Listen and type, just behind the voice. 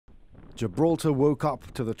Gibraltar woke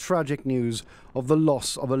up to the tragic news of the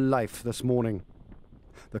loss of a life this morning.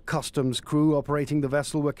 The customs crew operating the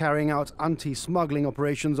vessel were carrying out anti-smuggling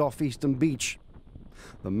operations off Eastern Beach.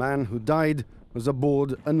 The man who died was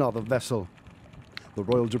aboard another vessel. The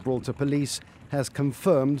Royal Gibraltar Police has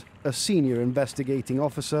confirmed a senior investigating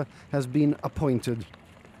officer has been appointed.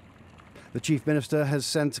 The Chief Minister has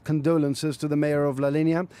sent condolences to the Mayor of La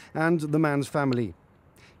Linea and the man's family.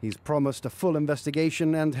 He's promised a full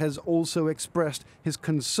investigation and has also expressed his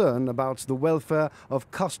concern about the welfare of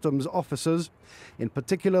customs officers, in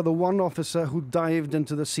particular the one officer who dived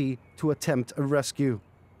into the sea to attempt a rescue.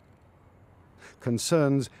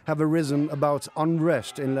 Concerns have arisen about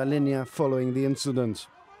unrest in La Linea following the incident.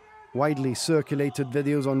 Widely circulated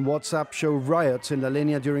videos on WhatsApp show riots in La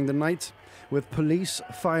Linea during the night, with police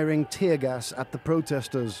firing tear gas at the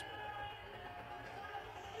protesters.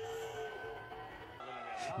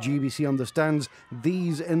 GBC understands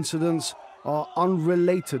these incidents are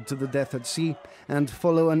unrelated to the death at sea and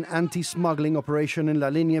follow an anti-smuggling operation in La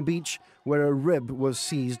Linea Beach, where a rib was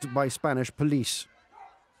seized by Spanish police.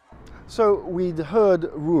 So we'd heard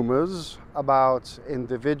rumors about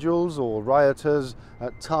individuals or rioters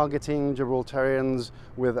targeting Gibraltarians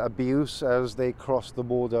with abuse as they crossed the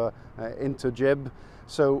border into Gib.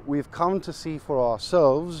 So we've come to see for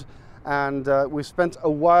ourselves, and we've spent a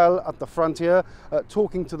while at the frontier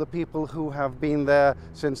talking to the people who have been there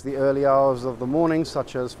since the early hours of the morning,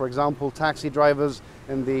 such as, for example, taxi drivers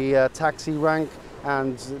in the taxi rank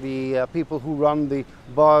and the people who run the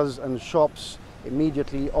bars and shops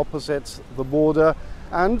immediately opposite the border.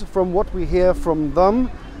 And from what we hear from them,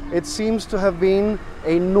 it seems to have been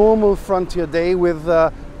a normal frontier day with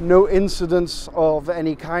no incidents of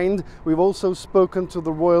any kind. We've also spoken to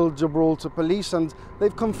the Royal Gibraltar Police, and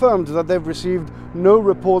they've confirmed that they've received no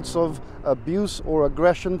reports of abuse or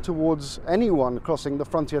aggression towards anyone crossing the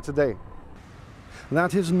frontier today.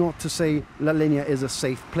 That is not to say La Linea is a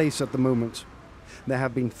safe place at the moment. There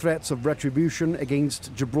have been threats of retribution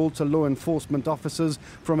against Gibraltar law enforcement officers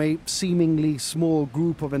from a seemingly small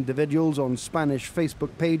group of individuals on Spanish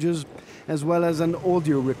Facebook pages, as well as an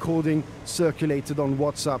audio recording circulated on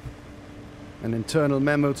WhatsApp. An internal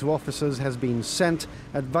memo to officers has been sent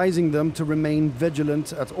advising them to remain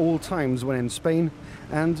vigilant at all times when in Spain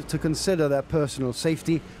and to consider their personal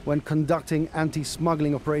safety when conducting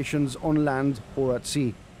anti-smuggling operations on land or at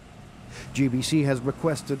sea. GBC has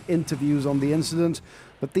requested interviews on the incident,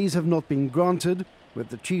 but these have not been granted, with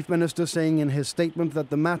the Chief Minister saying in his statement that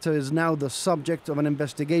the matter is now the subject of an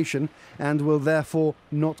investigation and will therefore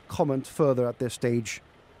not comment further at this stage.